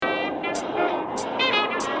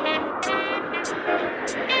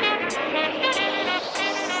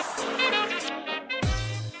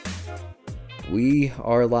We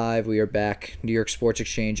are live. We are back. New York Sports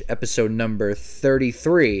Exchange, episode number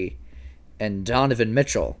 33. And Donovan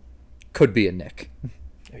Mitchell could be a Knick.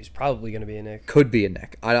 He's probably going to be a Knick. Could be a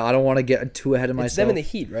Knick. I don't want to get too ahead of myself. It's them in the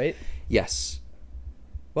Heat, right? Yes.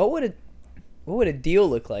 What would a deal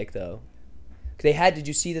look like, though? They had. Did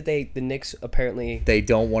you see that the Knicks apparently? They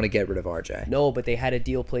don't want to get rid of RJ. No, but they had a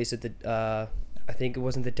deal placed at the. I think it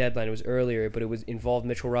wasn't the deadline. It was earlier, but it was involved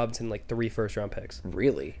Mitchell Robinson, like 3 first-round picks.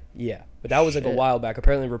 Really? Yeah, but that was like a while back.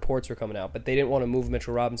 Apparently, reports were coming out, but they didn't want to move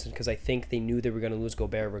Mitchell Robinson because I think they knew they were going to lose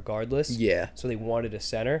Gobert regardless. Yeah. So they wanted a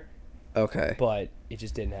center. Okay. But it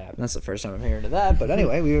just didn't happen. That's the first time I'm hearing of that. But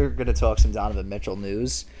anyway, we were going to talk some Donovan Mitchell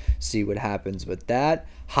news, see what happens with that.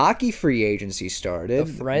 Hockey free agency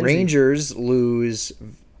started. Rangers lose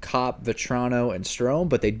Kopp, Vetrano, and Strome,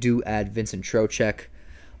 but they do add Vincent Trocheck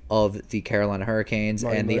of the Carolina Hurricanes.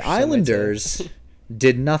 Marty and the Mush, Islanders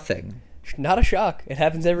did nothing. Not a shock. It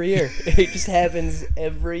happens every year. It just happens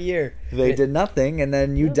every year. They did nothing, and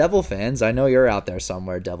then you Devil fans, I know you're out there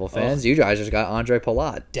somewhere, Devil fans. You guys just got Andre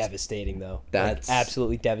Palat. Devastating, though. That's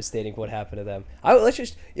absolutely devastating what happened to them. Let's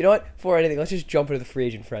just, you know what? Before anything, let's just jump into the free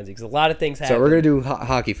agent frenzy because a lot of things happen. So we're gonna do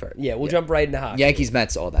hockey first. Yeah, we'll jump right into hockey. Yankees,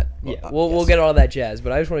 Mets, all that. Yeah, we'll get all that jazz,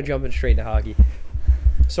 but I just want to jump in straight into hockey.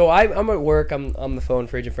 So I'm at work. I'm on the phone,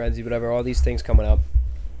 free agent frenzy, whatever. All these things coming up,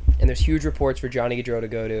 and there's huge reports for Johnny Gaudreau to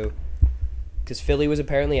go to. Because Philly was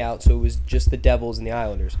apparently out, so it was just the Devils and the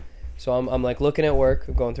Islanders. So I'm like looking at work,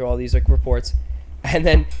 I'm going through all these like reports, and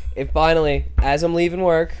then it finally, as I'm leaving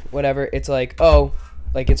work, whatever, it's like, oh,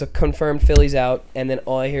 like it's a confirmed Philly's out, and then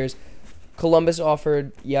all I hear is Columbus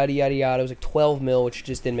offered yada yada yada. It was like 12 mil, which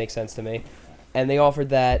just didn't make sense to me, and they offered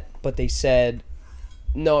that, but they said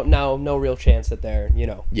no real chance that they're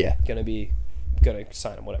gonna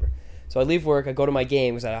sign him, whatever. So I leave work, I go to my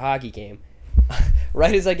game, it was at a hockey game.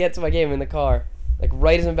 Right as I get to my game in the car, like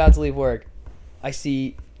right as I'm about to leave work, I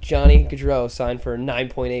see Johnny Gaudreau signed for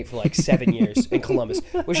 9.8 for like 7 years in Columbus,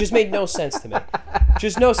 which just made no sense to me.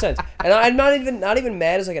 Just no sense. And I'm not even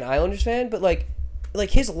mad as like an Islanders fan, but like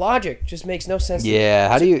his logic just makes no sense. Yeah,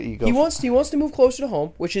 how do you go? He wants to move closer to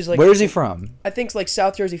home, which is like, where is he from? I think it's like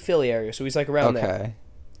South Jersey, Philly area, so he's like around there. Okay.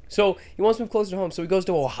 So he wants to move closer to home, so he goes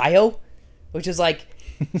to Ohio, which is like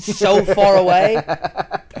so far away,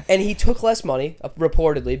 and he took less money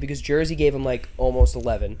reportedly because Jersey gave him like almost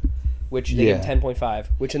 11, which they gave him 10.5,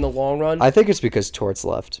 which in the long run, I think it's because Torts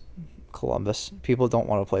left Columbus. People don't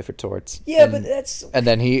want to play for Torts. Yeah, but that's, and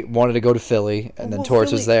then he wanted to go to Philly, and then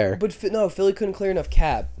Torts was there. But no, Philly couldn't clear enough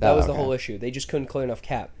cap. That was the whole issue. They just couldn't clear enough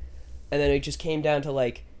cap, and then it just came down to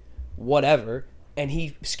like whatever, and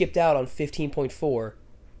he skipped out on 15.4.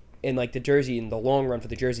 In like the Jersey, in the long run for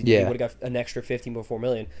the Jersey deal, he would have got an extra $15.4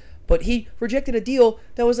 million. But he rejected a deal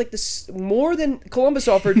that was like more than Columbus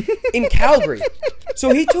offered in Calgary.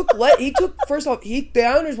 So he took first off, the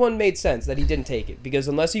Islanders one made sense that he didn't take it because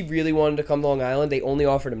unless he really wanted to come to Long Island, they only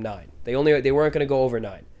offered him 9. They weren't going to go over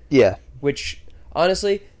 9. Yeah. Which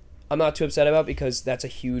honestly, I'm not too upset about because that's a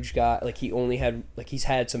huge guy. Like he's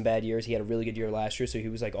had some bad years. He had a really good year last year, so he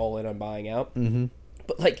was like all in on buying out. Mm-hmm.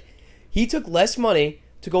 But like he took less money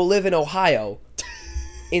to go live in Ohio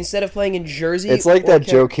instead of playing in Jersey. It's like that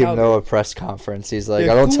Joakim Noah press conference. He's like,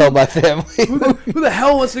 I don't tell my family. Who the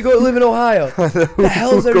hell wants to go live in Ohio? Who the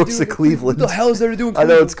hell goes to Cleveland? What the hell is there to do in I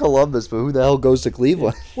Cleveland? know it's Columbus, but who the hell goes to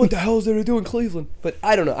Cleveland? What the hell is there to do in Cleveland? But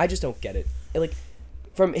I don't know. I just don't get it. Like,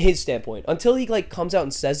 from his standpoint, until he like comes out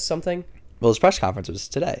and says something. Well, his press conference was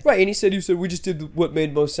today. Right, and he said, we just did what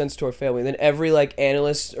made most sense to our family. And then every like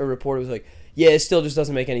analyst or reporter was like, yeah, it still just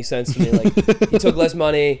doesn't make any sense to me. Like, he took less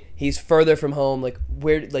money. He's further from home. Like,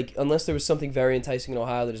 where? Like, unless there was something very enticing in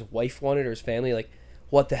Ohio that his wife wanted or his family, like,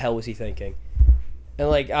 what the hell was he thinking? And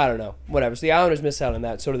like, I don't know. Whatever. So the Islanders missed out on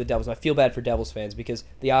that. So did the Devils. And I feel bad for Devils fans because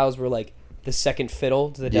the Isles were like the second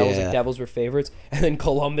fiddle to the Devils. Yeah. Like, Devils were favorites, and then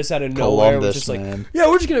Columbus out of nowhere was just like, yeah,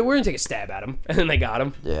 we're gonna take a stab at him, and then they got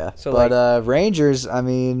him. Yeah. So but like, Rangers, I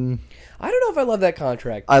mean, I don't know if I love that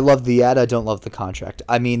contract. I love the ad. I don't love the contract.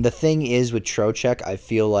 I mean, the thing is with Trocheck, I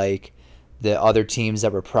feel like the other teams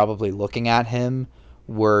that were probably looking at him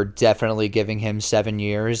were definitely giving him 7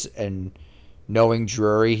 years, and knowing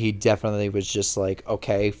Drury, he definitely was just like,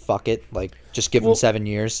 okay, fuck it, like just give him 7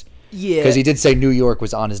 years. Yeah, because he did say New York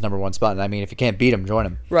was on his number one spot, and I mean, if you can't beat him, join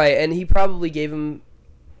him. Right, and he probably gave him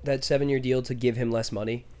that 7-year deal to give him less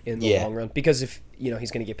money in the long run, because if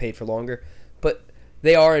he's going to get paid for longer, but.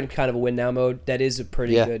 They are in kind of a win now mode. That is a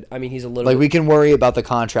pretty good. I mean, he's a little like we can worry about the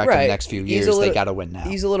contract in the next few years. They got to win now.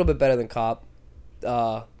 He's a little bit better than Kopp,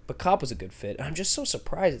 but Kopp was a good fit. I'm just so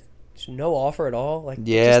surprised. There's no offer at all. Like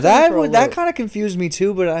that kind of confused me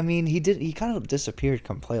too. But I mean, he kind of disappeared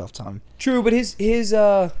come playoff time. True, but his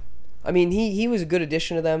I mean, he was a good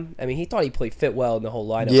addition to them. I mean, he thought he fit well in the whole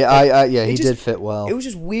lineup. Yeah, he did fit well. It was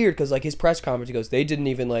just weird because like his press conference, he goes, they didn't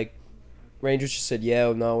even like. Rangers just said,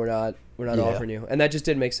 yeah, no, we're not offering you, and that just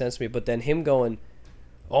didn't make sense to me. But then him going,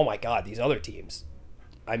 oh my God, these other teams.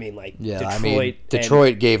 I mean, like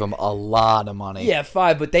Detroit gave him a lot of money. Yeah,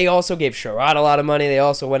 5, but they also gave Sherrod a lot of money. They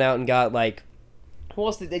also went out and got like. Who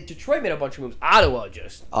else did they? Detroit made a bunch of moves. Ottawa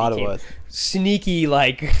became sneaky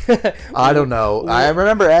like. I don't know. I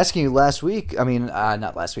remember asking you last week. I mean,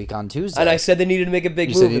 not last week, on Tuesday. And I said they needed to make a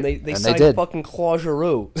big move, and they signed fucking Claude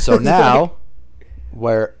Giroux. So now,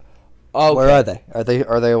 where are they? Are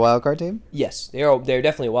they a wild card team? Yes, they're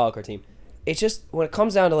definitely a wild card team. It's just when it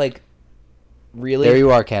comes down to like, really. There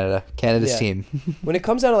you are, Canada's team. When it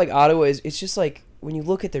comes down to like Ottawa, it's just like when you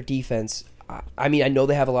look at their defense. I mean, I know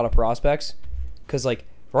they have a lot of prospects. Because, like,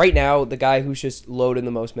 right now, the guy who's just loading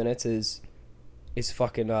the most minutes is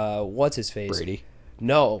fucking, what's his face? Brady.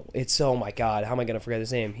 No, it's, oh my God, how am I going to forget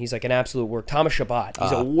his name? He's like an absolute Thomas Chabot.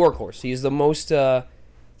 He's a workhorse. He's the most,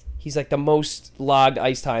 he's like the most logged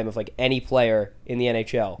ice time of, like, any player in the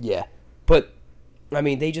NHL. Yeah. But, I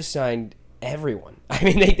mean, they just signed everyone. I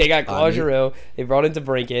mean, they got Claude Giroux. They brought in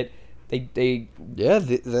DeBrincat.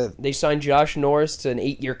 They signed Josh Norris to an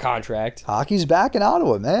 8-year contract. Hockey's back in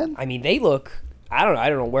Ottawa, man. I mean, they look... I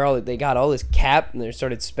don't know where they got all this cap and they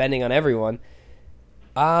started spending on everyone.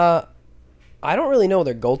 I don't really know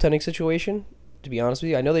their goaltending situation, to be honest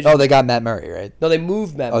with you. I know they got Matt Murray, right? No, they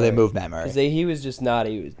moved Matt Murray. Oh, they moved Matt Murray. Because he was just not.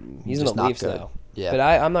 He's in the Leafs now. Yeah. But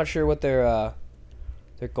I'm not sure what their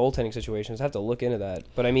goaltending situation is. I have to look into that.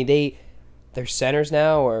 But I mean, their centers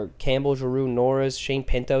now are Campbell, Giroux, Norris, Shane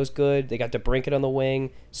Pinto's good. They got DeBrincat on the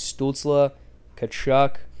wing, Stützle,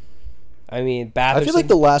 Tkachuk. I mean, Batherson. I feel like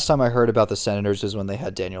the last time I heard about the Senators was when they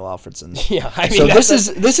had Daniel Alfredsson. Yeah, I mean,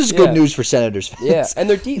 so this is good news for Senators fans. Yeah, and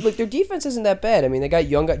their defense isn't that bad. I mean, they got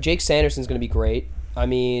young guys. Jake Sanderson's going to be great. I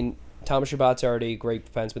mean, Thomas Chabot's already a great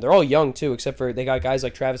defenseman. They're all young too, except for they got guys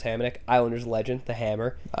like Travis Hamonic, Islanders legend, the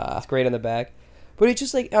Hammer. It's great on the back. But it's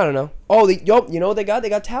just like, I don't know. Oh, you know what they got? They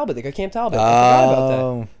got Talbot. They got Cam Talbot. I forgot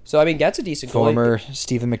about that. So I mean, that's a decent former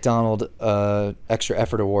Stephen McDonald extra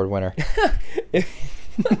effort award winner.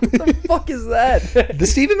 What the fuck is that? The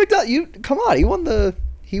Stephen McDonald. Come on, he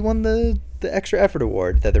won the extra effort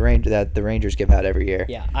award that the Rangers give out every year.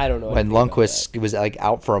 Yeah, I don't know. When Lundqvist was like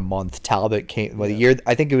out for a month, Talbot came. Well, the year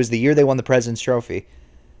I think it was the year they won the President's Trophy.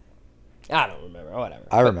 I don't remember. Whatever.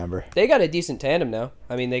 I remember. They got a decent tandem now.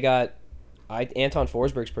 I mean, they got Anton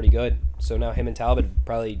Forsberg's pretty good. So now him and Talbot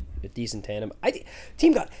probably a decent tandem.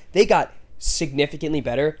 They got significantly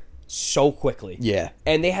better so quickly. Yeah.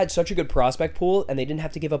 And they had such a good prospect pool, and they didn't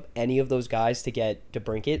have to give up any of those guys to get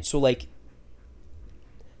DeBrincat. So, like,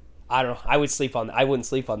 I don't know. I wouldn't sleep on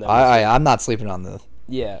them. I'm not sleeping on the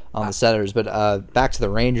the Senators. But back to the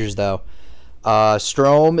Rangers, though.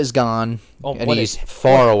 Strome is gone, and he's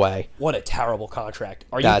far away. What a terrible contract.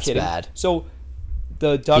 Are you kidding? That's bad. So,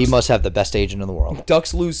 the Ducks... He must have the best agent in the world.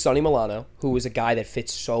 Ducks lose Sonny Milano, who was a guy that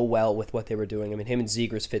fits so well with what they were doing. I mean, him and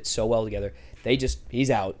Zegras fit so well together. He's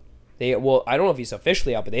out. I don't know if he's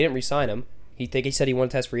officially out, but they didn't re-sign him. He said he wanted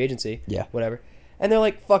to test free agency. Yeah. Whatever. And they're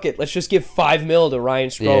like, fuck it, let's just give $5 million to Ryan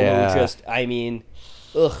Strome,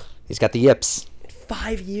 ugh. He's got the yips.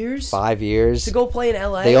 5 years? 5 years. To go play in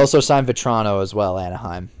LA? They also signed Vetrano as well,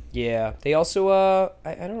 Anaheim. Yeah. They also,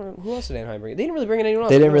 I don't know, who else did Anaheim bring in? They didn't really bring in anyone else.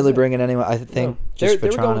 They didn't really bring in anyone, I think, just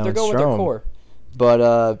Vetrano they're going with their core. But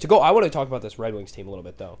I want to talk about this Red Wings team a little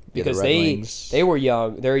bit though, because they were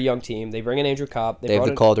young. They're a young team. They bring in Andrew Kopp. They have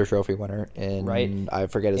the Calder Trophy winner, I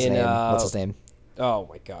forget his name. What's his name? Oh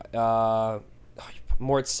my God,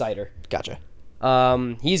 Moritz Seider. Gotcha.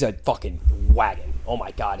 He's a fucking wagon. Oh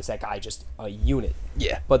my God, is that guy just a unit?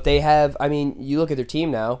 Yeah. But they have. I mean, you look at their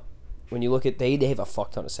team now. When you look at they have a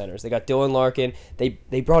fuck ton of centers. They got Dylan Larkin.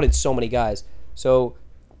 They brought in so many guys. So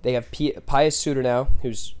they have Pius Suter now,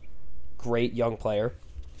 who's great young player.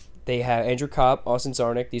 They have Andrew Kopp, Austin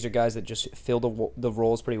Czarnik. These are guys that just fill the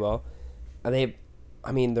roles pretty well. And they have,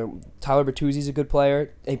 Tyler Bertuzzi's a good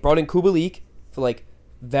player. They brought in Kubalik for like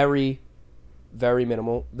very, very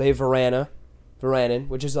minimal. They have Varanin,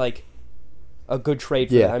 which is like a good trade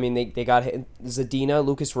for them. I mean, they got Zadina,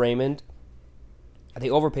 Lucas Raymond.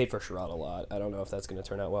 They overpaid for Sherrod a lot. I don't know if that's going to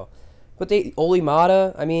turn out well. But Oli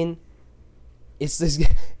Mata, it's this,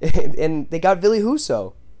 and they got Ville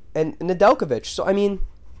Husso. And Nedeljkovic. So, I mean,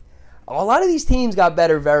 a lot of these teams got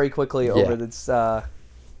better very quickly over this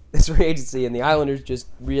free agency, and the Islanders just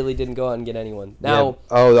really didn't go out and get anyone. Now,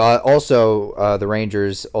 also, the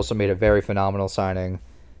Rangers also made a very phenomenal signing.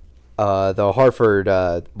 The Hartford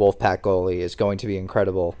Wolfpack goalie is going to be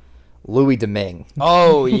incredible. Louis Domingue.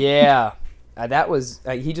 Oh, yeah. That was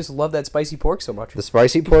he just loved that spicy pork so much. The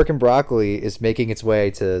spicy pork and broccoli is making its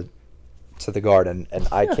way to the Garden, and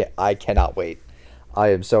I cannot wait. I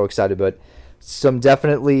am so excited. But some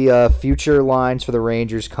definitely future lines for the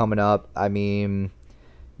Rangers coming up. I mean,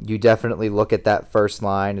 you definitely look at that first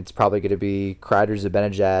line. It's probably going to be Kreider,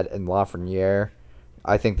 Zibanejad, and Lafreniere.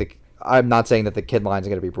 I'm not saying that the kid line's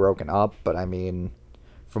going to be broken up, but I mean,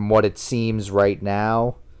 from what it seems right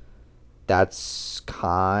now, that's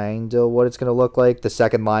kind of what it's going to look like. The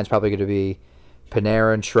second line's probably going to be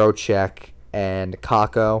Panarin, Trocheck, and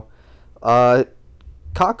Kakko.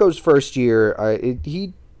 Kakko's first year,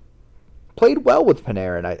 he played well with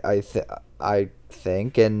Panarin, I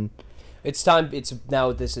think, and it's time. It's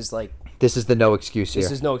now. This is the no excuse here.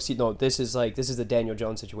 This is no excuse. No, this is the Daniel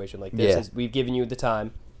Jones situation. Like this is we've given you the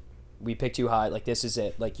time. We picked you high. Like, this is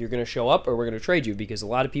it. Like, you're going to show up or we're going to trade you, because a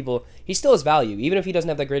lot of people, he still has value. Even if he doesn't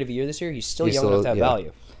have that great of a year this year, he's young enough to have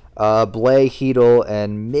value. Blais, Hedel,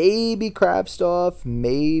 and maybe Kravtsov,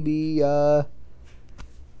 maybe, I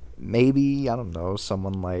don't know,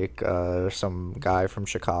 someone like some guy from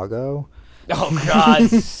Chicago. Oh, God,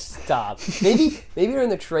 stop. Maybe during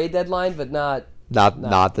the trade deadline, but not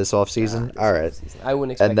this offseason? All right. I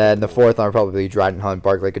wouldn't expect. And then the fourth line would probably be Dryden Hunt,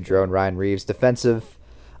 Barclay Goodrow, and Ryan Reeves. Defensive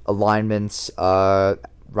alignments,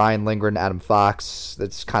 Ryan Lindgren, Adam Fox.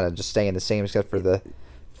 That's kind of just staying the same except for the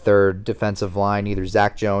third defensive line, either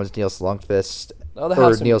Zach Jones, Neil Slungvist,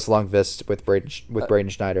 Neil Slungvist with Braden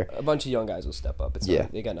Schneider. A bunch of young guys will step up.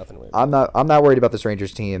 They got nothing to worry about. I'm not worried about this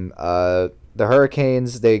Rangers team. The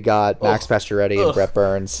Hurricanes, they got Max Pacioretty and Brett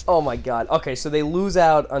Burns. Oh my God. Okay, so they lose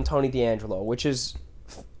out on Tony DeAngelo, which is,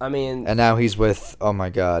 I mean, and now he's with, oh my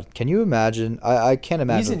God, can you imagine? I can't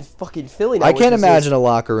imagine. He's in fucking Philly now. I can't imagine a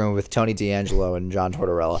locker room with Tony DeAngelo and John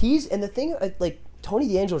Tortorella. And the thing, like, Tony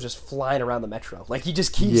DeAngelo's just flying around the Metro. Like, he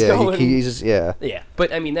just keeps going. Yeah.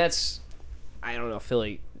 But I mean, I don't know,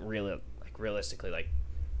 Philly realistically, like,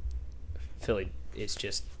 Philly is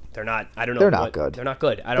just, they're not, I don't know. They're not good. They're not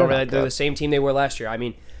good. They're the same team they were last year. I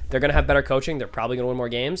mean, they're going to have better coaching. They're probably going to win more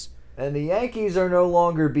games. And the Yankees are no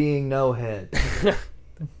longer being no hit.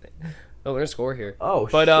 Oh, we're going to score here. Oh,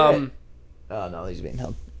 but, shit. Oh, no, he's being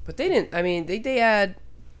held. But they didn't, I mean, they had,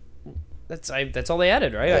 that's all they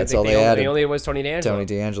added, right? That's all they added. The only was Tony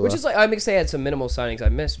DeAngelo. Which is like, I guess they had some minimal signings I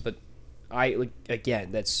missed, but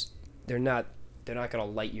they're not going to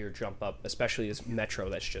light your jump up, especially this Metro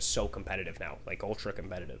that's just so competitive now, like ultra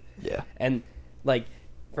competitive. Yeah. And like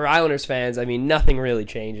for Islanders fans, I mean, nothing really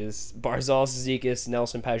changes. Barzal, Zizekas,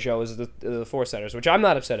 Nelson, Pajot is the four centers, which I'm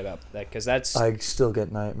not upset about that, because that's. I still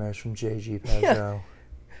get nightmares from JG Pajot. Yeah.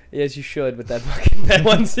 Yes, you should with that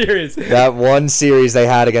one series. That one series they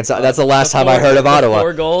had against. That's the last time I heard of Ottawa.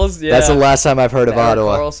 4 goals. Yeah. That's the last time I've heard of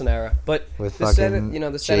Ottawa. Carlson era, but with the fucking center,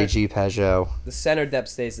 the center, JG Pajot. The center depth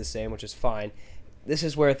stays the same, which is fine. This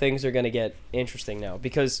is where things are going to get interesting now,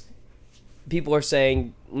 because people are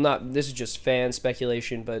saying, this is just fan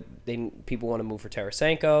speculation, but people want to move for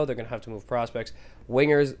Tarasenko. They're going to have to move prospects.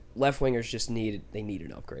 Left wingers just need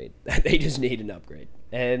an upgrade. They just need an upgrade.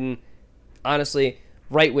 And honestly,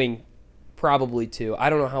 right wing, probably too. I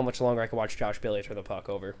don't know how much longer I can watch Josh Bailey turn the puck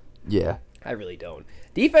over. Yeah. I really don't.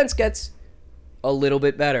 Defense gets a little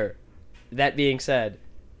bit better. That being said,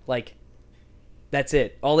 like, that's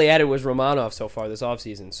it. All they added was Romanov so far this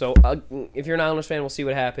offseason. So if you're an Islanders fan, we'll see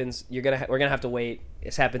what happens. We're gonna have to wait.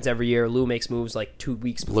 This happens every year. Lou makes moves like 2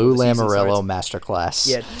 weeks before Lou the season Lamoriello starts. masterclass.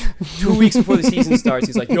 Yeah, 2 weeks before the season starts,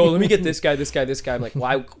 he's like, "Yo, let me get this guy." I'm like,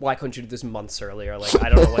 "Why couldn't you do this months earlier?" Like, I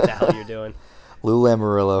don't know what the hell you're doing. Lou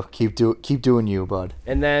Lamoriello, keep doing you, bud.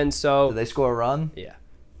 And then Did they score a run? Yeah.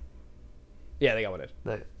 Yeah, they got one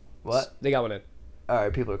in. What? They got one in. All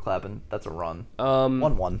right, people are clapping. That's a run.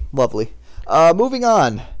 1-1. Lovely. Moving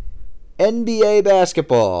on. NBA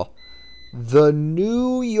basketball. The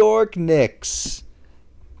New York Knicks.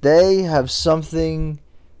 They have something.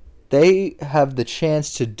 They have the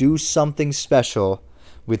chance to do something special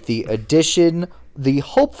with the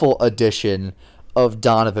hopeful addition of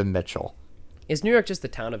Donovan Mitchell. Is New York just the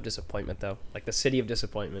town of disappointment, though? Like the city of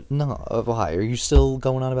disappointment? No, why? Are you still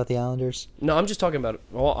going on about the Islanders? No, I'm just talking about,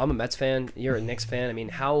 well, I'm a Mets fan. You're a Knicks fan. I mean,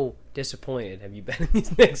 how disappointed have you been in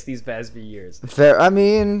these Knicks these past few years? Fair. I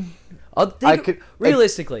mean,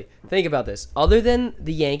 realistically, think about this. Other than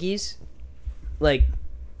the Yankees, like,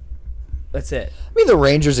 that's it. I mean, the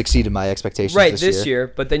Rangers exceeded my expectations this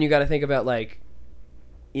year. But then you got to think about, like,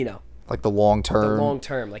 like the long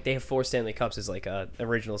term. Like, they have 4 Stanley Cups as like a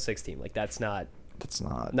original 6 team. Like, that's not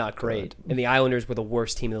great. Good. And the Islanders were the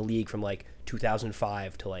worst team in the league from like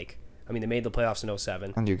 2005 to like, I mean, they made the playoffs in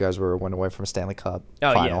 2007. And you guys were 1 away from a Stanley Cup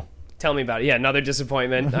final. Yeah. Tell me about it. Yeah, another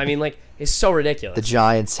disappointment. I mean, like, it's so ridiculous. The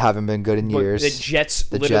Giants haven't been good in years. The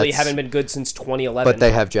Jets literally haven't been good since 2011. But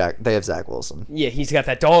they have Zach Wilson. Yeah, he's got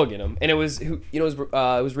that dog in him. And it was it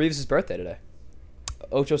was Reeves' birthday today.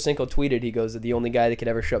 Ocho Cinco tweeted, he goes, the only guy that could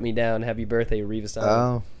ever shut me down, happy birthday, Reeves.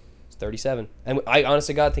 Oh. He's 37. And I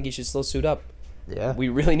honestly, God, think he should still suit up. Yeah. We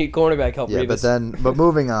really need cornerback help, Reeves. But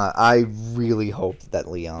moving on, I really hope that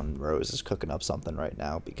Leon Rose is cooking up something right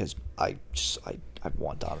now because I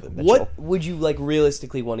want Donovan Mitchell. What would you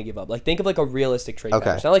realistically want to give up? Think of a realistic trade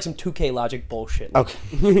package. Not like some 2K logic bullshit.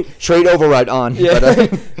 Okay. Trade override on. Yeah.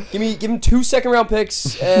 But, give him 2 second-round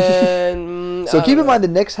picks and so keep in mind the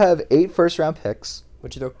Knicks have 8 first-round picks,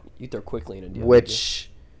 which you throw quickly in a deal. Which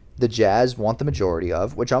the Jazz want the majority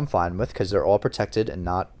of, which I'm fine with because they're all protected and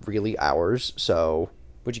not really ours. So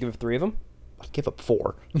would you give up 3 of them? I'd give up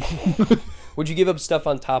 4. Would you give up stuff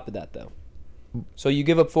on top of that though? So you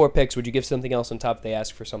give up 4 picks. Would you give something else on top if they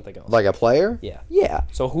ask for something else? Like a player? Yeah. Yeah.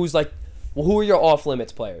 So who are your off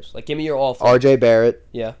limits players? Give me your off limits. RJ Barrett.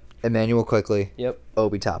 Yeah. Emmanuel Quickly. Yep.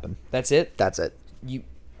 Obi Toppin. That's it? That's it.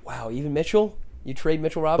 Wow, even Mitchell? You trade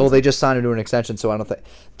Mitchell Robinson? Well, they just signed him to an extension, so I don't think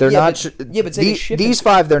they're not. But these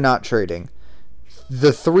 5 they're not trading.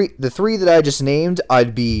 The three that I just named,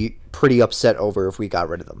 I'd be pretty upset over if we got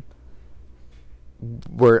rid of them.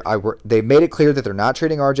 They made it clear that they're not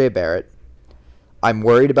trading RJ Barrett. I'm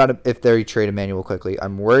worried about if they trade Emmanuel Quickly.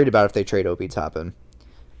 I'm worried about if they trade Obi Toppin.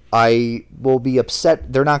 I will be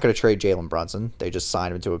upset. They're not going to trade Jalen Brunson. They just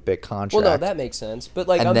signed him to a big contract. Well, no, that makes sense. But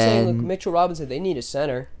I'm saying, Mitchell Robinson, they need a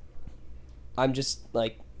center. I'm just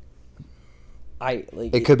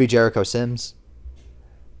it could be Jericho Sims.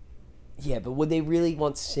 Yeah, but would they really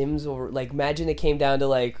want Sims over? Imagine it came down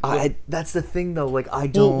to that's the thing though. I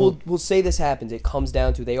don't. We'll say this happens. It comes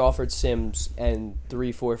down to they offered Sims and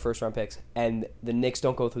 3-4 first-round picks, and the Knicks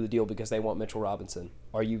don't go through the deal because they want Mitchell Robinson.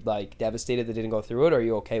 Are you devastated they didn't go through it, or are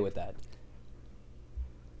you okay with that?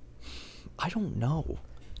 I don't know,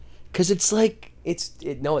 because it's it's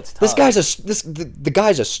tough. This guy's the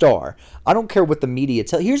guy's a star. I don't care what the media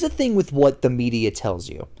tells. Here's the thing with what the media tells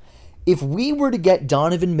you. If we were to get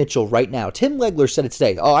Donovan Mitchell right now, Tim Legler said it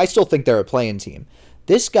today. Oh, I still think they're a playing team.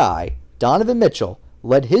 This guy, Donovan Mitchell,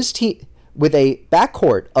 led his team with a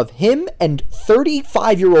backcourt of him and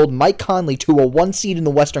 35-year-old Mike Conley to a 1 seed in the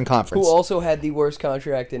Western Conference. Who also had the worst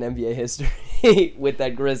contract in NBA history with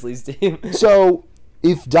that Grizzlies team. So,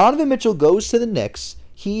 if Donovan Mitchell goes to the Knicks,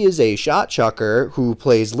 he is a shot chucker who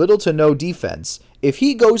plays little to no defense. If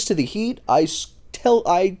he goes to the Heat, I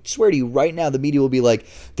swear to you right now, the media will be like,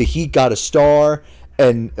 the Heat got a star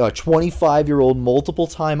and a 25-year-old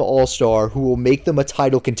multiple-time All-Star who will make them a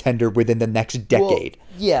title contender within the next decade. Well,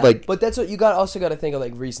 yeah, but that's what you also got to think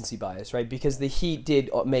of, recency bias, right? Because the Heat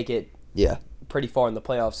did make it pretty far in the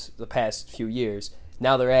playoffs the past few years.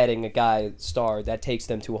 Now they're adding a star that takes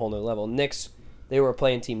them to a whole nother level. Knicks, they were a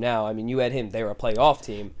playing team now. I mean, you add him, they were a playoff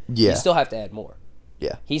team. Yeah. You still have to add more.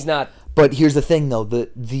 Yeah. He's not. But here's the thing, though.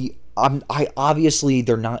 I obviously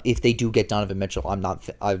they're not. If they do get Donovan Mitchell, I'm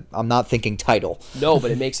not thinking title. No,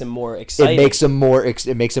 but it makes him more exciting. It makes him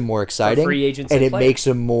more exciting. For free agents and it players. Makes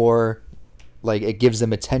him more it gives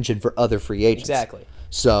them attention for other free agents. Exactly.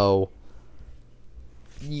 So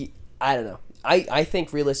I don't know. I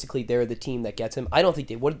think realistically they're the team that gets him. I don't think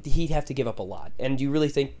he'd have to give up a lot. And do you really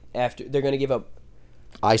think after they're going to give up?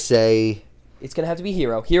 I say it's going to have to be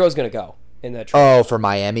Hero. Hero's going to go in that trade. Oh, for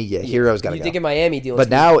Miami, yeah, Hero's got to go. You think in Miami deal? But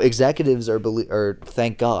now executives are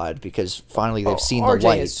thank God because finally they've seen the light.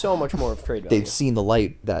 RJ has so much more of trade value. They've seen the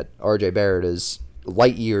light that RJ Barrett is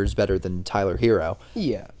light years better than Tyler Hero.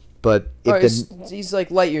 Yeah. But he's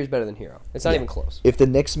light years better than Hero. It's not even close. If the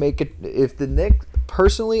Knicks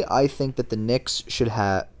personally, I think that the Knicks should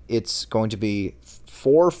have. It's going to be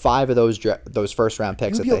 4 or 5 of those first round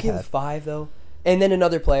picks that they have. You'd be okay with 5 though, and then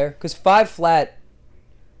another player because 5 flat,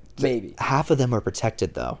 maybe. Half of them are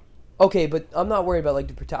protected though. Okay, but I'm not worried about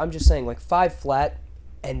the protect. I'm just saying 5 flat,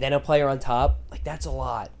 and then a player on top. That's a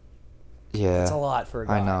lot. Yeah, that's a lot for a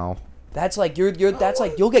guy. I know. That's you're. That's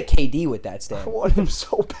you'll get KD with that, Stan. I want him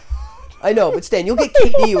so bad. I know, but Stan, you'll get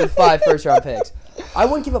KD with 5 first-round picks. I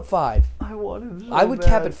wouldn't give up 5. I want him so I would bad.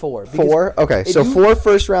 cap at 4. 4? Okay, so 4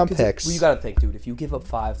 first-round picks. You got to think, dude, if you give up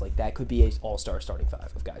 5, that could be an all-star starting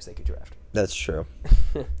 5 of guys they could draft. That's true.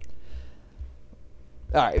 All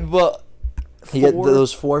right, well... You get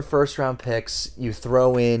those 4 first-round picks, you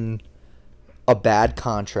throw in a bad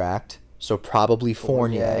contract, so probably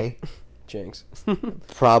Fournier. Jinx.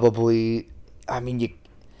 Probably... I mean,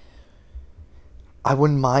 I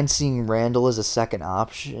wouldn't mind seeing Randall as a second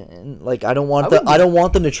option. I don't want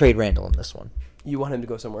them to trade Randall in this one. You want him to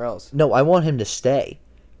go somewhere else? No, I want him to stay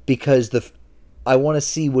because I want to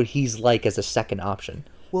see what he's like as a second option.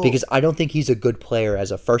 Well, because I don't think he's a good player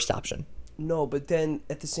as a first option. No, but then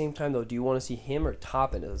at the same time, though, do you want to see him or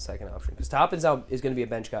Toppin as a second option? Because Toppin's out is going to be a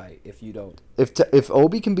bench guy if you don't. If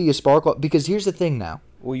Obi can be a spark, because here's the thing now.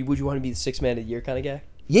 Well, would you want to be the 6-man of the year kind of guy?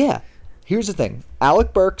 Yeah. Here's the thing.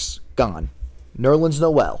 Alec Burks, gone. Nerlens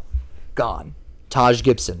Noel, gone. Taj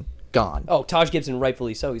Gibson, gone. Oh, Taj Gibson,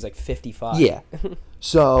 rightfully so. He's like 55. Yeah.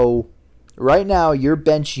 So, right now, your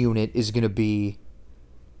bench unit is going to be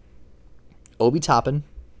Obi Toppin,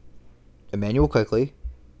 Emmanuel Quickley,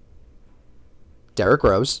 Derrick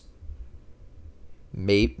Rose,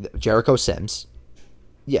 Jericho Sims.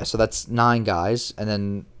 Yeah, so that's 9 guys, and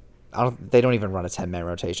then they don't even run a 10-man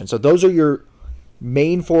rotation. So those are your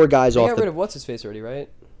main 4 guys They off got the... rid of what's-his-face already, right?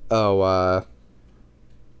 Oh,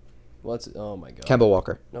 Oh, my God. Kemba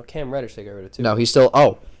Walker. No, Cam Reddish they got rid of, too. No, he's still...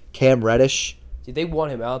 Oh, Cam Reddish. Dude, they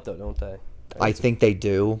want him out, though, don't they? I think they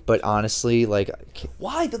do, but honestly, like...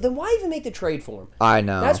 Why? Then why even make the trade for him? I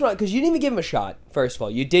know. That's what... Because you didn't even give him a shot, first of all.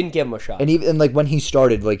 You didn't give him a shot. And even like when he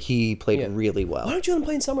started, like he played Yeah. really well. Why don't you let him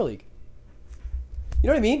play in Summer League? You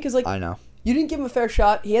know what I mean? Because, like... I know. You didn't give him a fair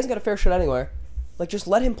shot. He hasn't got a fair shot anywhere. Like, just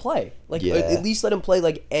let him play. Like, Yeah. at least let him play,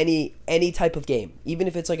 like, any type of game. Even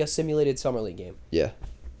if it's, like, a simulated Summer League game. Yeah.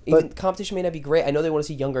 Even competition may not be great. I know they want to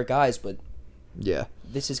see younger guys, but Yeah.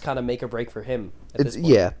 this is kind of make or break for him at this point.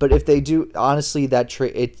 Yeah, but if they do, honestly, that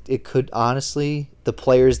trade it could honestly the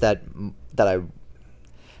players that I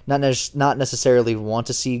not necessarily want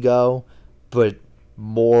to see go, but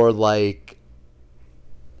more like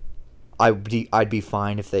I'd be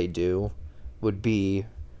fine if they do would be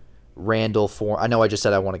Randall I know I just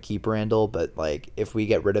said I want to keep Randall, but like if we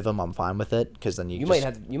get rid of him, I'm fine with it because then you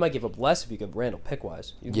might give up less if you give Randall pick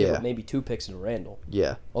wise. You give up maybe 2 picks in Randall.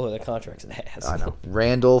 Yeah. Although the contract's an ass. I know.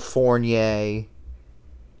 Randall, Fournier,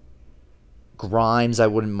 Grimes, I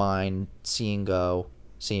wouldn't mind seeing go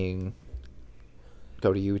to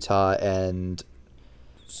Utah, and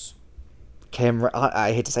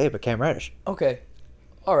I hate to say it, but Cam Reddish. Okay.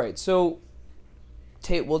 All right. So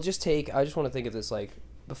we'll just take. I just want to think of this like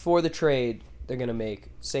before the trade. They're gonna make.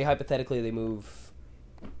 Say hypothetically they move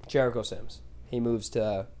Jericho Sims. He moves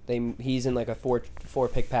to. He's in like a 4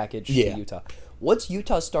 pick package to Utah. What's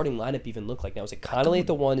Utah's starting lineup even look like now? Is it Connolly at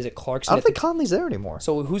the 1? Is it Clarkson? I don't think Conley's there anymore.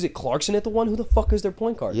 So who's it? Clarkson at the 1? Who the fuck is their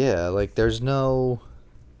point guard? Yeah, like there's no.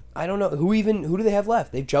 I don't know who do they have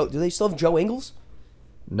left? Do they still have Joe Ingles?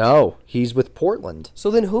 No, he's with Portland. So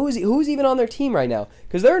then who's even on their team right now?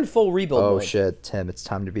 Because they're in full rebuild mode. Oh shit, Tim! It's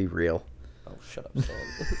time to be real. Oh, shut up,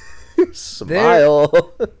 Sam.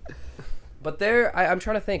 Smile. But I'm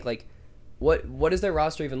trying to think like, what does their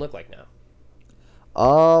roster even look like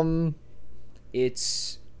now?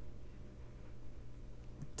 It's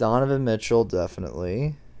Donovan Mitchell,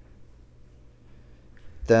 definitely.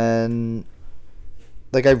 Then,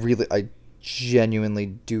 like, I genuinely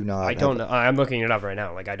do not. I don't know. I'm looking it up right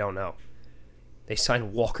now. Like, I don't know. They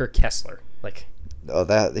signed Walker Kessler. Like,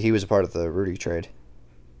 that he was a part of the Rudy trade.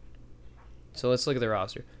 So let's look at their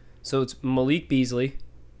roster. So it's Malik Beasley.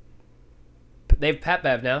 They have Pat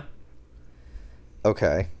Bev now.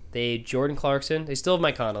 Okay. They Jordan Clarkson. They still have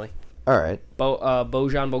Mike Connolly. All right.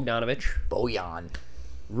 Bojan Bogdanovic. Bojan.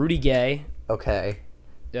 Rudy Gay. Okay.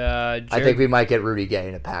 I think we might get Rudy Gay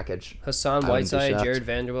in a package. Hassan Whiteside, Jared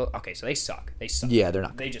Vanderbilt. Okay, so they suck. Yeah, they're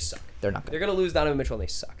not. They just suck. They're not good. They're gonna lose Donovan Mitchell and they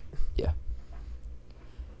suck. Yeah.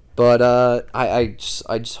 But I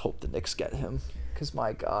just hope the Knicks get him, because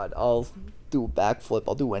my God, I'll do a backflip.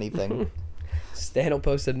 I'll do anything. Stan will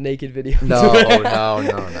post a naked video. No.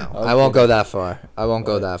 I won't go that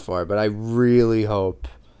far. But I really hope.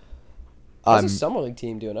 How's the Summer League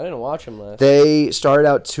team doing? I didn't watch them last. They started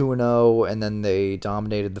out 2-0, and then they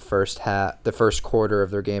dominated the first quarter of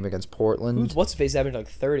their game against Portland. What's his face having like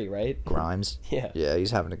 30, right? Grimes. Yeah. Yeah, he's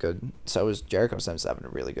having a good. So is Jericho Sims having a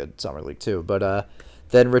really good Summer League too. But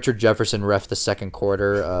then Richard Jefferson reffed the second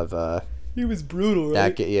quarter of. He was brutal,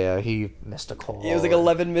 right? He missed a call. It was like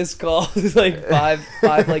 11 missed calls. It was like five.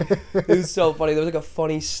 Like it was so funny. There was like a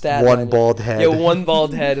funny stat. One bald head. Yeah, one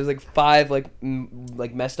bald head. It was like 5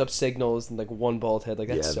 like messed up signals and like one bald head. Like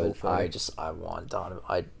that's so funny. I want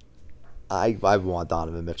Donovan. I want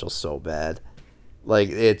Donovan Mitchell so bad. Like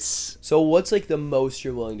it's. So what's like the most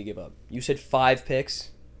you're willing to give up? You said 5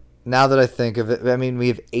 picks. Now that I think of it, I mean, we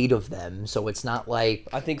have 8 of them, so it's not like...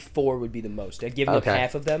 I think 4 would be the most. I'd give up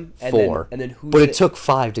half of them. And 4. Then who's But it took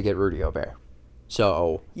 5 to get Rudy Gobert.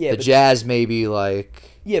 So Yeah, the but- Jazz may be like.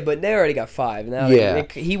 Yeah, but they already got 5. Now Yeah.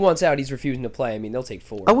 he wants out. He's refusing to play. I mean, they'll take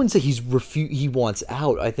 4. I wouldn't say he wants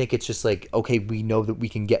out. I think it's just like, okay, we know that we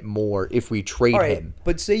can get more if we trade All right, him.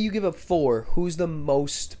 but say you give up 4. Who's the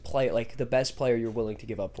most player, like the best player you're willing to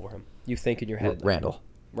give up for him? You think in your head. Randall.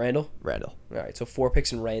 Randall? All right, so 4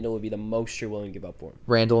 picks and Randall would be the most you're willing to give up for him.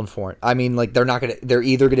 Randall and Fournier. I mean, like they're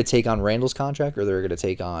either gonna take on Randall's contract or they're gonna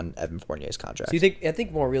take on Evan Fournier's contract. So you think? I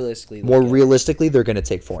think more realistically. More realistically, they're gonna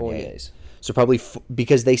take Fournier. Fournier's. So probably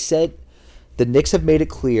because they said the Knicks have made it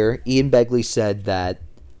clear. Ian Begley said that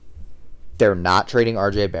they're not trading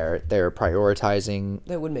R.J. Barrett. They're prioritizing.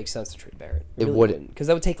 That wouldn't make sense to trade Barrett. It wouldn't, because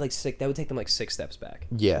that would take That would take them like 6 steps back.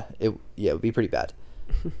 Yeah, it would be pretty bad.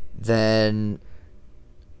 Then.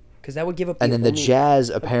 Because that would give up. And then the Jazz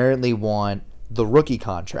apparently want the rookie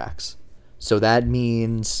contracts. So that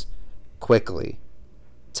means Quickly,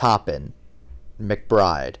 Toppin,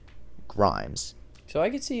 McBride, Grimes. So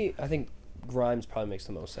I could see. I think Grimes probably makes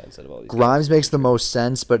the most sense out of all these. Grimes makes the most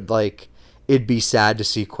sense, but like it'd be sad to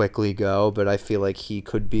see Quickly go. But I feel like he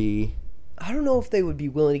could be. I don't know if they would be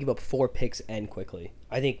willing to give up 4 picks and Quickly.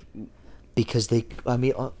 I think because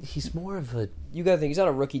he's more of a. You gotta think he's on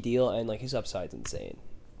a rookie deal and like his upside's insane.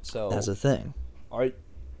 So That's the thing. Are,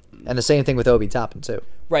 and the same thing with Obi Toppin too.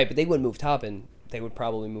 Right, but they wouldn't move Toppin. They would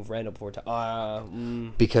probably move Randall before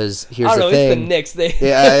Because here's I don't the know, thing. It's the Knicks.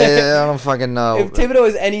 I don't fucking know. If Thibodeau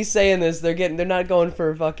has any say in this, they're not going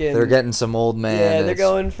for fucking. They're getting some old man. Yeah, they're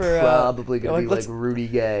going for probably gonna be like Rudy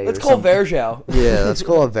Gay. Let's call Verjao. Yeah, let's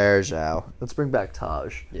call it Verjao. Let's bring back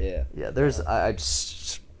Taj. Yeah. Yeah, I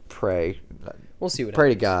just pray. We'll see what pray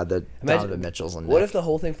happens. to God that Donovan Mitchell's in there. What if the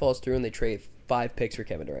whole thing falls through and they trade 5 picks for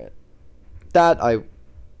Kevin Durant?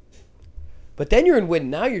 But then you're in win.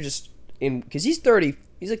 Now you're just in because he's 30.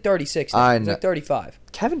 He's like 36. Now. He's like 35.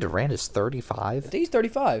 Kevin Durant is 35. I think he's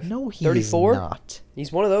 35. No, he's 34? not.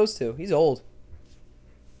 He's one of those two. He's old.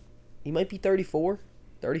 He might be 34,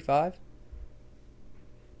 35.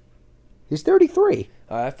 He's 33.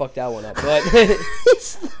 All right, I fucked that one up. But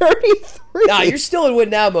he's 33. Nah, you're still in win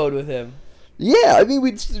now mode with him. Yeah, I mean,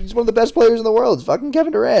 he's one of the best players in the world. It's fucking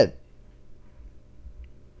Kevin Durant.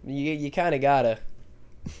 You kind of gotta.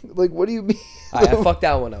 Like, what do you mean? I fucked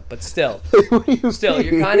that one up, but still, what do you still,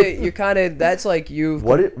 mean? you're kind of. That's like you.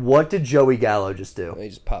 What did Joey Gallo just do? He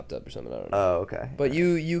just popped up or something. I don't know. Oh, okay. But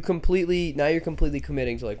you're completely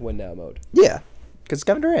committing to like win now mode. Yeah, because it's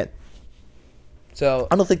Kevin Durant. So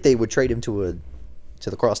I don't think they would trade him to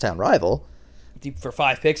the crosstown rival for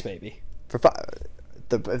 5 picks maybe. For 5,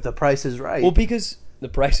 if the price is right. Well, because the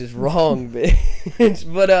price is wrong,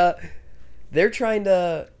 bitch. But they're trying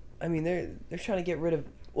to. I mean, they're trying to get rid of.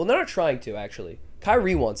 Well, they're not trying to actually.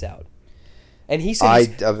 Kyrie wants out, and he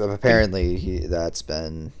said. Apparently that's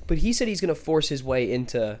been. But he said he's gonna force his way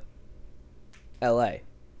into L.A.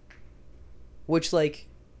 Which, like,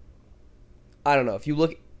 I don't know. If you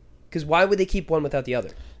look, because why would they keep one without the other?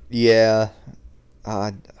 Yeah.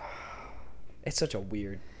 It's such a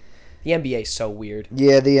weird. The NBA is so weird.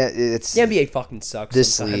 Yeah, the NBA fucking sucks.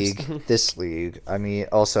 This sometimes. this league. I mean,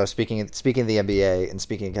 also speaking of the NBA and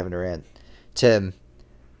speaking of Kevin Durant, Tim,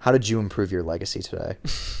 how did you improve your legacy today?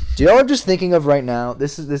 Do you know what I'm just thinking of right now?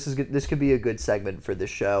 This could be a good segment for this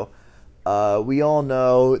show. We all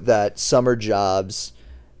know that summer jobs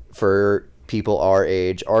for people our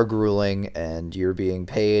age are grueling, and you're being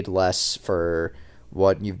paid less for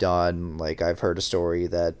what you've done. Like, I've heard a story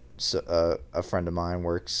that a friend of mine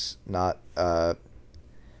works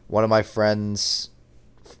one of my friends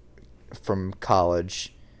from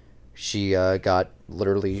college, she got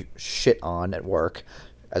literally shit on at work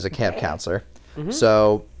as a camp counselor. Mm-hmm.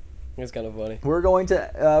 So it's kind of funny. We're going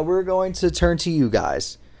to turn to you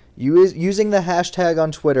guys. Using the hashtag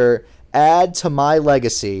on Twitter, add to my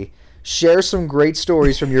legacy. Share some great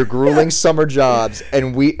stories from your grueling summer jobs,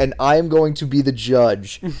 and I am going to be the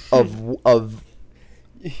judge of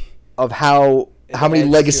how many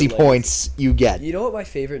legacy points you get. You know what my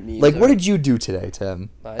favorite meme? Like, what did you do today, Tim?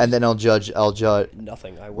 And then I'll judge.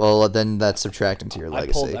 Nothing. Well, then that's subtracting to your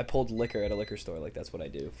legacy. I pulled liquor at a liquor store. Like, that's what I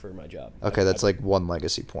do for my job. Okay, that's like one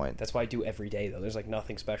legacy point. That's what I do every day, though. There's like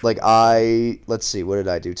nothing special. Like, let's see, what did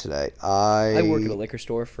I do today? I work at a liquor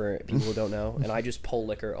store for people who don't know, and I just pull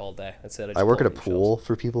liquor all day. That's it. I work at a pool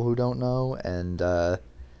for people who don't know, and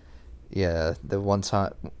yeah, the one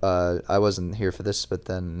time I wasn't here for this, but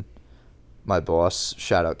then my boss,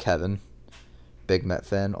 shout out Kevin, big Met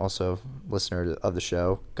fan, also listener of the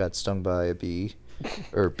show, got stung by a bee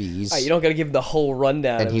or bees. You don't gotta give him the whole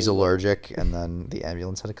rundown. And he's allergic, and then the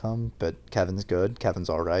ambulance had to come. But Kevin's good. Kevin's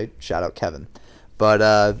all right. Shout out Kevin. But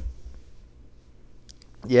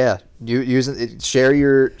Yeah, you use it. Share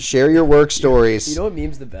your work stories. You know what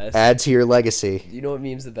meme's the best? Add to your legacy. You know what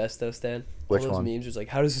meme's the best though, Stan? Which All those one? memes are like,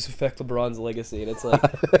 how does this affect LeBron's legacy? And it's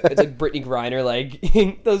like Brittany Griner,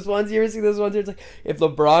 like those ones. You ever see those ones? Where it's like if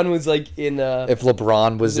LeBron was like in if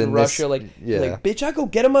LeBron was in Russia, this, like bitch, I go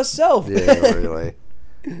get him myself. Yeah, really.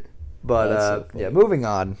 But So yeah, moving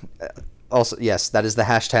on. Also, yes, that is the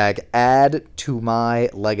hashtag. Add to my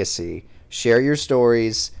legacy. Share your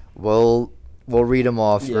stories. We'll read them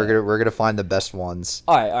off. Yeah. We're gonna find the best ones.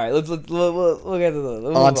 All right. Let's look at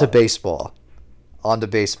the. On to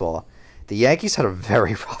baseball. The Yankees had a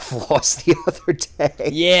very rough loss the other day.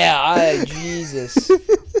 Yeah, Jesus.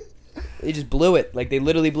 They just blew it. Like, they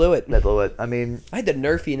literally blew it. They blew it. I mean, I had the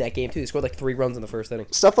Nerfy in that game, too. They scored, like, 3 runs in the first inning.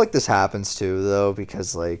 stuff like this happens, too, though,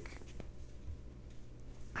 because, like...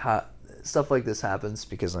 stuff like this happens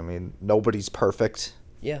because, I mean, nobody's perfect.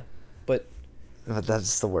 Yeah, but... But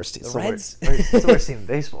that's the worst team. The Reds? It's the worst team in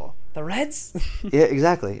baseball. The Reds? Yeah,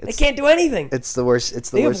 exactly. They can't do anything. It's the worst. It's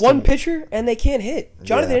the They worst. have one team. pitcher, and they can't hit.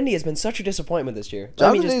 Jonathan Yeah. India has been such a disappointment this year.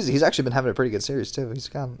 He's actually been having a pretty good series, too. He's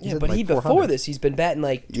Yeah, but like before 400. this, he's been batting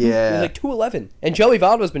like Yeah. like 211. And Joey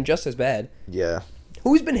Votto's been just as bad. Yeah.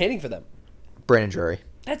 Who's been hitting for them? Brandon Drury.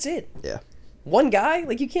 That's it. Yeah. One guy?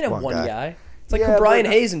 Like, you can't have one One guy. guy. It's like Yeah, Brian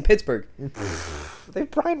but- Hayes in Pittsburgh. They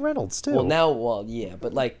have Brian Reynolds, too. Well, yeah,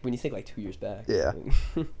 but like when you think like 2 years back. Yeah.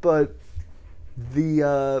 But they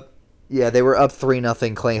were up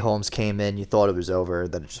 3-0. Clay Holmes came in. You thought it was over,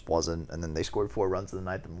 then it just wasn't, and then they scored 4 runs in the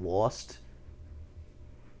ninth and lost.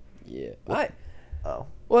 Yeah.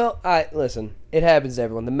 Listen. It happens to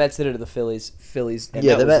everyone. The Mets did it to the Phillies. And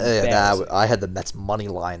Yeah, that was embarrassing. I had the Mets money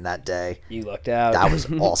line that day. You lucked out. That was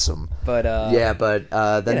awesome. But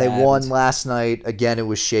Then it they won happens. last night. Again, it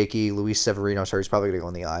was shaky. Luis Severino's hurt. He's probably going to go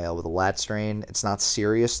on the IL with a lat strain. It's not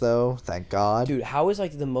serious though, thank God. Dude, how is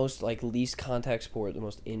like the most like least contact sport the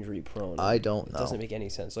most injury prone? I don't know. It doesn't make any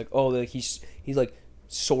sense. Like, oh, like he's like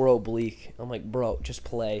sore oblique. I'm like, bro, just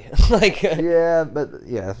play. Like, Yeah, but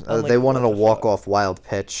yeah, I'm like, they wanted what a the walk-off wild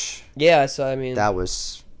pitch. yeah. So I mean, That And,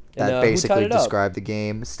 who tied basically it up? described the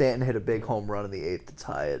game. Stanton hit a big home run in the 8th to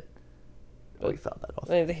tie it. But we found that off.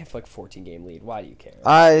 they have like 14-game lead. Why do you care?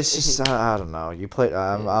 It's just I don't know. You play.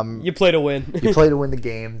 You play to win. You play to win the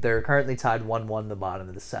game. They're currently tied 1-1 in the bottom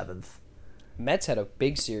of the 7th. Mets had a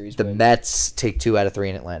big series. The win. Mets take 2 out of 3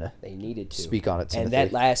 in Atlanta. They needed to Speak on it, and Timothy.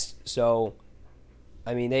 that last. So,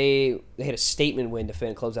 I mean, they had a statement win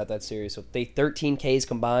to close out that series. So they 13 Ks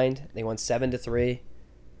combined. They won 7-3.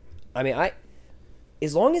 I mean,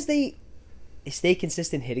 as long as they stay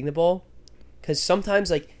consistent hitting the ball, because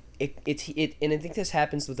sometimes like it and I think this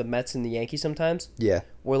happens with the Mets and the Yankees sometimes. Yeah.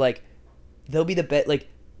 Where like they'll be the bet like,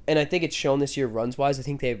 and I think it's shown this year runs wise. I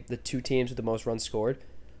think they have the 2 teams with the most runs scored,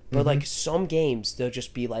 but like some games they'll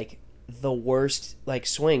just be like the worst like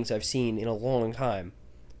swings I've seen in a long time.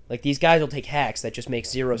 Like these guys will take hacks that just make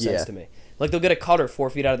 0 sense Yeah. to me. Like they'll get a cutter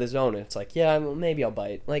 4 feet out of the zone and it's like, yeah, maybe I'll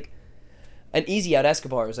bite. Like an easy out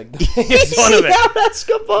Escobar is like the biggest one of it. Out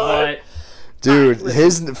Escobar. But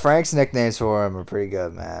Dude, Frank's nicknames for him are pretty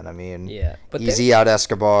good, man. I mean, yeah, but Easy Out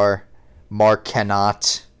Escobar, Mark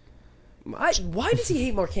Cannot, why does he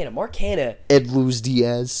hate Mark Hanna? Mark Hanna, Ed Luz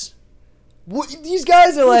Diaz. these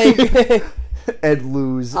guys are like, Ed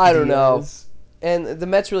Luz. I don't know. Diaz. And the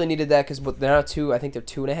Mets really needed that because they're not 2. I think they're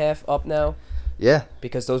 2.5 up now Yeah.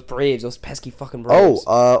 because those Braves, those pesky fucking Braves.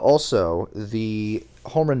 Also the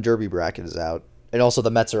home run derby bracket is out, and also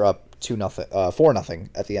the Mets are up 4-0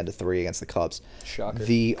 at the end of 3 against the Cubs. Shocker.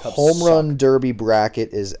 The Cubs home run suck. derby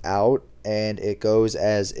bracket is out, and it goes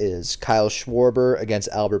as is: Kyle Schwarber against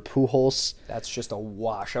Albert Pujols, That's just a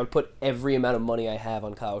wash. I would put every amount of money I have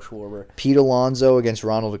on Kyle Schwarber. Pete Alonso against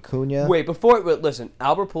Ronald Acuna. Wait, listen,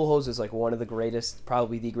 Albert Pujols is like one of the greatest,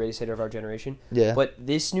 probably the greatest hitter of our generation. Yeah. But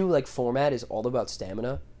this new like format is all about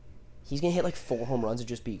stamina. He's gonna hit like 4 home runs and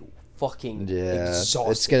just be fucking exhausted.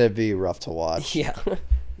 it's gonna be rough to watch. Yeah,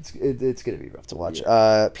 It's gonna be rough to watch.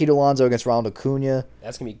 Pete Alonso against Ronald Acuna.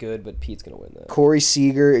 that's gonna be good, but Pete's gonna win that. Corey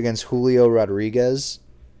Seager against Julio Rodriguez.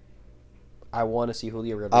 I want to see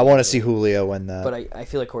Julio Rodriguez. I want to see Julio win that. But I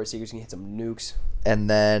feel like Corey Seager's gonna hit some nukes. And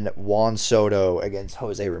then Juan Soto against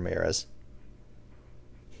Jose Ramirez.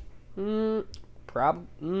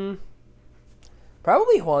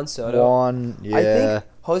 Probably Juan Soto. Yeah. I think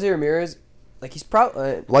Jose Ramirez, like he's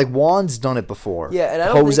probably. Like Juan's done it before. Yeah, and I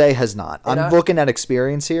don't Jose has not. and I'm looking at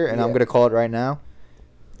experience here, and I'm Yeah. gonna call it right now.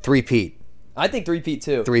 3-peat. I think 3-peat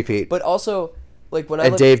too. 3-peat. But also, like when I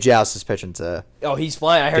And look, Dave Joust is pitching to. oh, he's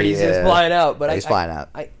flying. I heard he's just Yeah. flying out. But He's flying out.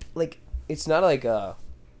 I like it's not like a.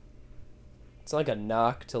 It's not like a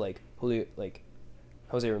knock to like Julio, like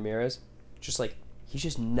Jose Ramirez. Just like he's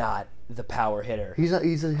just not the power hitter. He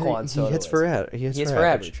hits for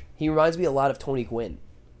average. He reminds me a lot of Tony Gwynn.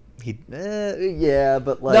 Yeah,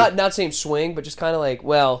 but like not same swing, but just kind of like,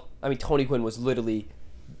 well, I mean, Tony Gwynn was literally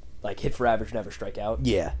like hit for average, never strike out.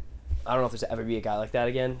 Yeah. I don't know if there's ever be a guy like that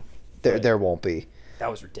again. There won't be. That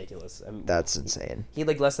was ridiculous. I mean, that's insane. He had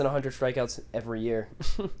like less than 100 strikeouts every year.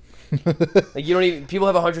 Like you don't even people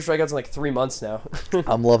have 100 strikeouts in like 3 months now.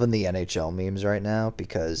 I'm loving the NHL memes right now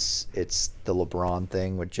because it's the LeBron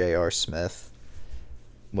thing with J.R. Smith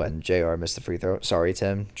when J.R. missed the free throw. Sorry,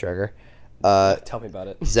 Tim Trigger. Tell me about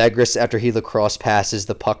it. Zagreus, after he lacrosse passes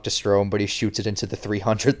the puck to Strome, but he shoots it into the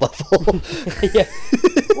 300 level. Yeah.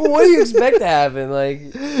 Well, what do you expect to happen? Like,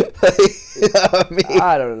 I mean,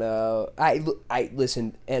 I don't know. I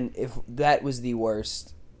listen, and if that was the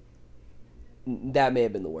worst, that may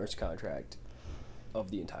have been the worst contract of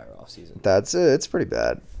the entire offseason. That's it. It's pretty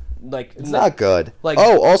bad. Like, it's not good. Like,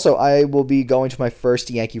 also, I will be going to my first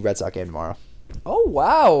Yankee Red Sox game tomorrow. Oh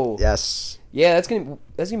wow! Yes. Yeah, that's gonna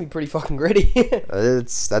be pretty fucking gritty.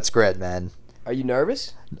 That's grit, man. Are you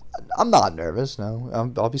nervous? I'm not nervous. No,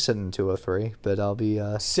 I'll be sitting in 203, but I'll be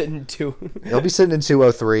sitting I'll be sitting in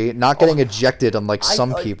 203, not getting ejected unlike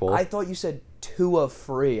some people. I thought you said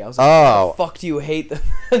 203. I was like, oh, the fuck do you hate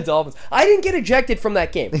the Dolphins? I didn't get ejected from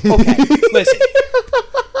that game. Okay, listen.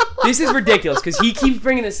 This is ridiculous because he keeps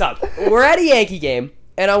bringing this up. We're at a Yankee game,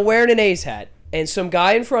 and I'm wearing an A's hat, and some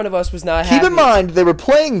guy in front of us was not happy. Keep in mind, they were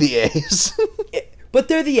playing the A's. But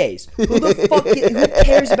they're the A's. Who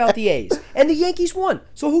cares about the A's? And the Yankees won,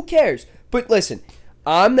 so who cares? But listen,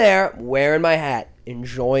 I'm there wearing my hat,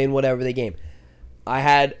 enjoying whatever the game. I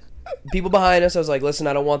had people behind us. I was like, listen,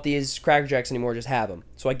 I don't want these Cracker Jacks anymore. Just have them.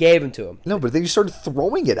 So I gave them to him. No, but then you started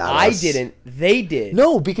throwing it at us. I didn't. They did.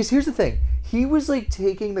 No, because here's the thing. He was like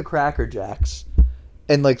taking the Cracker Jacks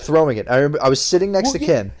and like throwing it. I remember I was sitting next to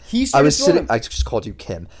Kim. I just called you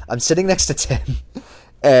Kim. I'm sitting next to Tim,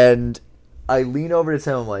 and I lean over to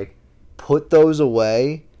Tim. I'm like, put those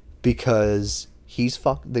away because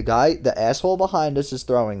the asshole behind us is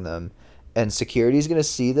throwing them, and security's gonna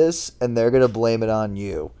see this and they're gonna blame it on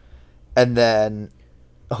you. And then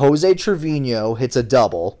Jose Trevino hits a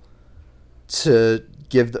double to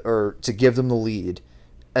give them the lead.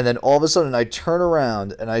 And then all of a sudden I turn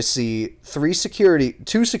around and I see two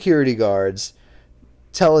security guards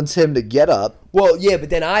telling Tim to get up. Well, yeah, but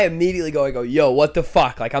then I immediately go, yo, what the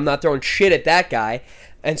fuck? Like, I'm not throwing shit at that guy.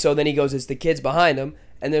 And so then he goes, it's the kids behind him.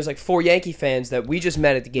 And there's like 4 Yankee fans that we just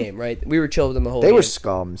met at the game, right? We were chill with them the whole game. They were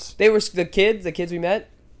scums. They were the kids we met.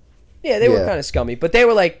 Yeah, they were kind of scummy, but they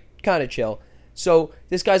were like kind of chill. So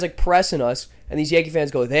this guy's like pressing us, and these Yankee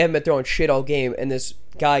fans go, they haven't been throwing shit all game. And this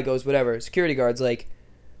guy goes, whatever. Security guard's like,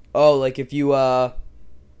 oh, like if you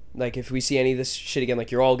like if we see any of this shit again,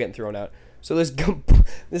 like you're all getting thrown out. So this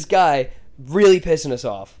guy really pissing us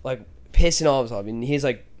off, like pissing all of us off. And he's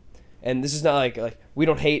like, and this is not like we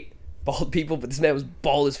don't hate bald people, but this man was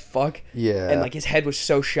bald as fuck. Yeah. And like his head was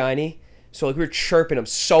so shiny, so like we were chirping him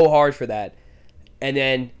so hard for that. And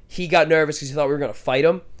then he got nervous because he thought we were gonna fight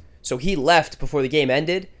him, so he left before the game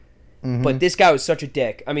ended. Mm-hmm. But this guy was such a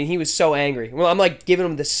dick. I mean, he was so angry. Well, I'm like giving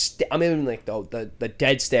him I'm giving him like the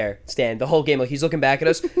dead stand the whole game. Like he's looking back at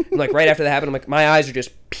us. And like right after that happened, I'm like, my eyes are just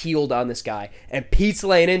peeled on this guy. And Pete's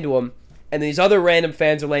laying into him, and these other random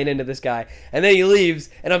fans are laying into this guy. And then he leaves,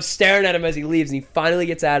 and I'm staring at him as he leaves, and he finally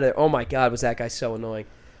gets out of there. Oh my god, was that guy so annoying?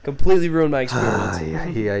 Completely ruined my experience.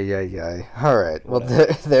 Yeah. All right. Well,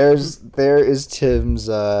 there is Tim's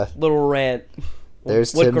little rant.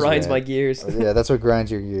 There's what Tim's grinds rant. My gears. Yeah, that's what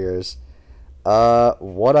grinds your gears.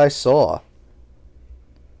 What I saw.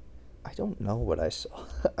 I don't know what I saw.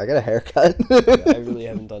 I got a haircut. I really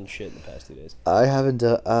haven't done shit in the past 2 days. I haven't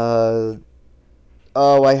done.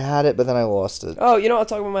 Oh, I had it, but then I lost it. Oh, I'll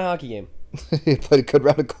talk about my hockey game. You played a good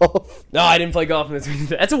round of golf? No, I didn't play golf.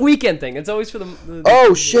 That's a weekend thing. It's always for the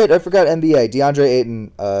oh, shit. I forgot NBA. DeAndre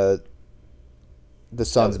Ayton, the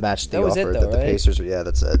Suns matched the offer that the Pacers... Yeah,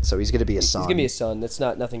 that's it. So he's going to be a Sun. He's going to be a Sun. That's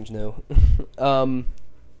nothing's new.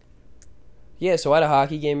 Yeah, so I had a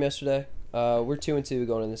hockey game yesterday. We're 2-2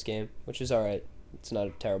 going in this game, which is all right. It's not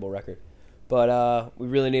a terrible record. But we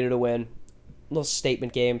really needed a win. A little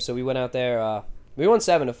statement game. So we went out there... we won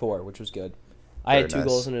 7-4, which was good. I had 2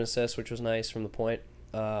 goals and an assist, which was nice from the point.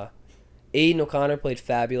 Aiden O'Connor played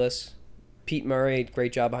fabulous. Pete Murray,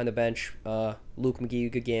 great job behind the bench. Luke McGee,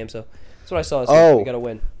 good game. So that's what I saw. So we got to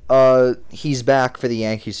win. He's back for the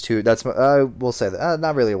Yankees too. That's we'll say that.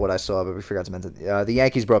 Not really what I saw, but we forgot to mention. The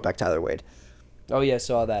Yankees brought back Tyler Wade. Oh yeah, I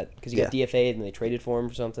saw that because he got DFA'd and they traded for him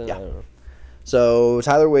or something. Yeah. I don't know. So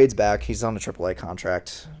Tyler Wade's back. He's on a AAA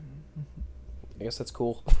contract. I guess that's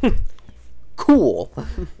cool. Cool.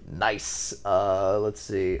 Nice. Let's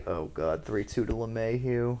see. Oh God, 3-2 to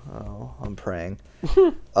LeMahieu. Oh, I'm praying.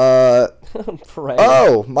 Praying.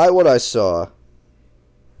 Oh, what I saw.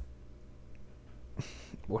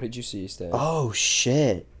 What did you see, Stan? Oh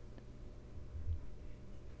shit.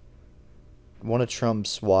 One of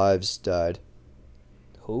Trump's wives died.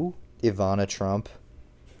 Who? Ivana Trump.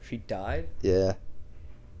 She died? Yeah.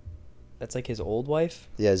 That's like his old wife?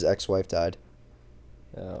 Yeah, his ex-wife died.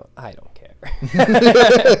 Oh, I don't care.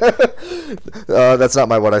 That's not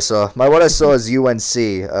what I saw. What I saw is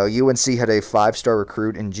UNC. UNC had a 5-star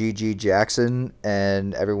recruit in G.G. Jackson,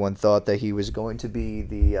 and everyone thought that he was going to be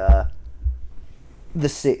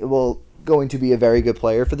going to be a very good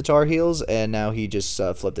player for the Tar Heels, and now he just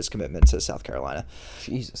flipped his commitment to South Carolina.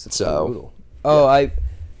 Jesus, that's so brutal. Oh, yeah.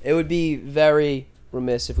 It would be very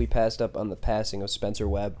remiss if we passed up on the passing of Spencer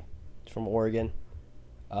Webb from Oregon.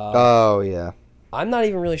 Oh yeah. I'm not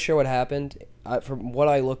even really sure what happened. From what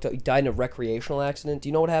I looked up, he died in a recreational accident. Do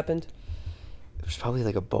you know what happened? It was probably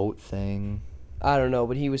like a boat thing. I don't know,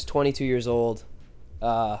 but he was 22 years old.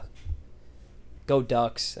 Go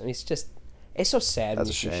Ducks. I mean, it's so sad when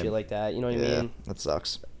you see shit like that. You know what I mean? That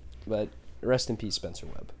sucks. But rest in peace, Spencer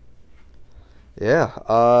Webb.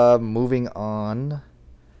 Yeah. Moving on.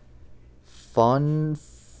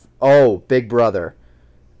 Big Brother.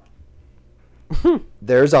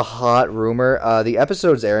 There's a hot rumor. The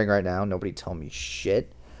episode's airing right now. Nobody tell me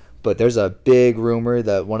shit. But there's a big rumor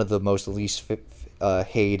that one of the most least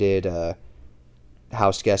hated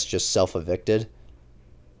house guests just self-evicted.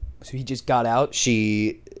 So he just got out?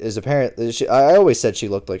 She is apparently... I always said she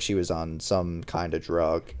looked like she was on some kind of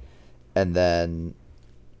drug. And then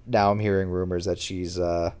now I'm hearing rumors that she's...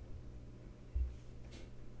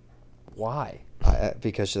 Why?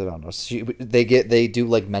 Because I don't know. They do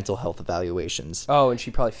like mental health evaluations. Oh, and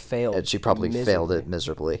she probably failed. And she probably failed it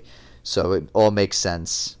miserably. So it all makes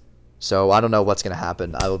sense. So I don't know what's gonna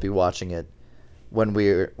happen. I will be watching it when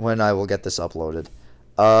I will get this uploaded.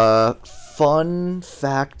 Fun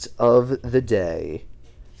fact of the day.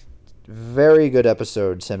 Very good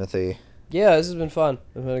episode, Timothy. Yeah, this has been fun.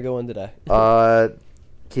 I'm gonna go in today.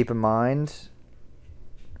 Keep in mind.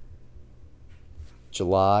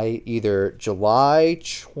 Either July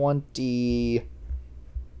 23rd,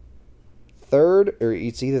 or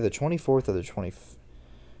it's either the 24th or the 25th.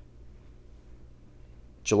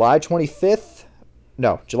 July 25th?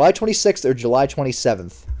 No, July 26th or July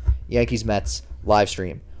 27th. Yankees Mets live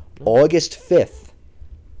stream. August 5th.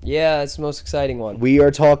 Yeah, that's the most exciting one.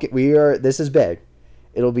 This is big.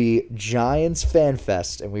 It'll be Giants Fan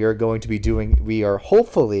Fest, and we are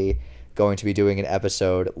hopefully going to be doing an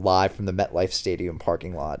episode live from the MetLife Stadium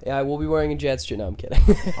parking lot. Yeah, I will be wearing a Jets shirt. No, I'm kidding.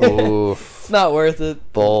 Oof. It's not worth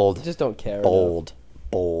it. Bold. Just don't care. Bold.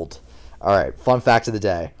 All right, fun fact of the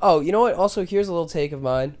day. Oh, you know what? Also, here's a little take of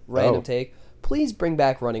mine. Random take. Please bring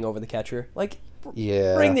back running over the catcher.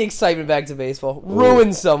 Bring the excitement back to baseball.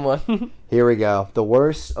 Ruin someone. Here we go. The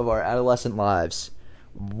worst of our adolescent lives.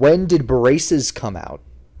 When did braces come out?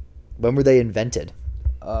 When were they invented?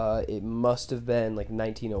 It must have been like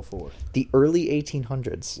 1904. The early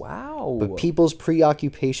 1800s. Wow. But people's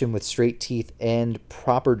preoccupation with straight teeth and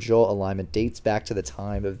proper jaw alignment dates back to the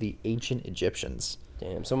time of the ancient Egyptians.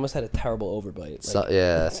 Damn, someone must have had a terrible overbite.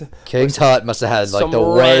 King Tut must have had the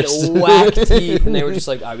worst. Whack teeth, and they were just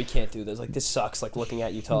like, we can't do this. Like, this sucks, looking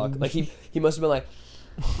at you talk. Like, he must have been like...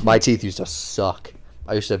 My teeth used to suck.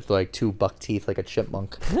 I used to have, 2 buck teeth like a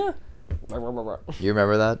chipmunk. You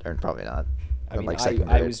remember that? Or probably not. I mean,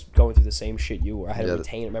 I was going through the same shit you were. I had a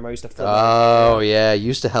retainer. Remember, I used to flip yeah. You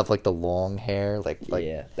used to have, the long hair.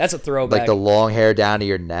 Yeah, that's a throwback. The long hair down to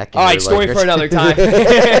your neck. All right, story for another time.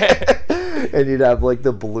 And you'd have,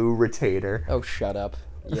 the blue retainer. Oh, shut up.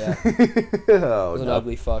 Yeah. Oh, an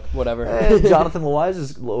ugly fuck. Whatever. Jonathan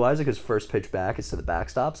Loiza's first pitch back is to the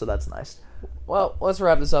backstop, so that's nice. Well, let's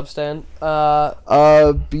wrap this up, Stan.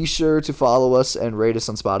 Be sure to follow us and rate us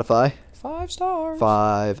on Spotify. 5 stars.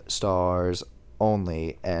 5 stars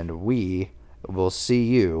only, and we will see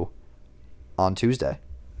you on Tuesday.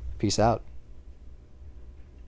 Peace out.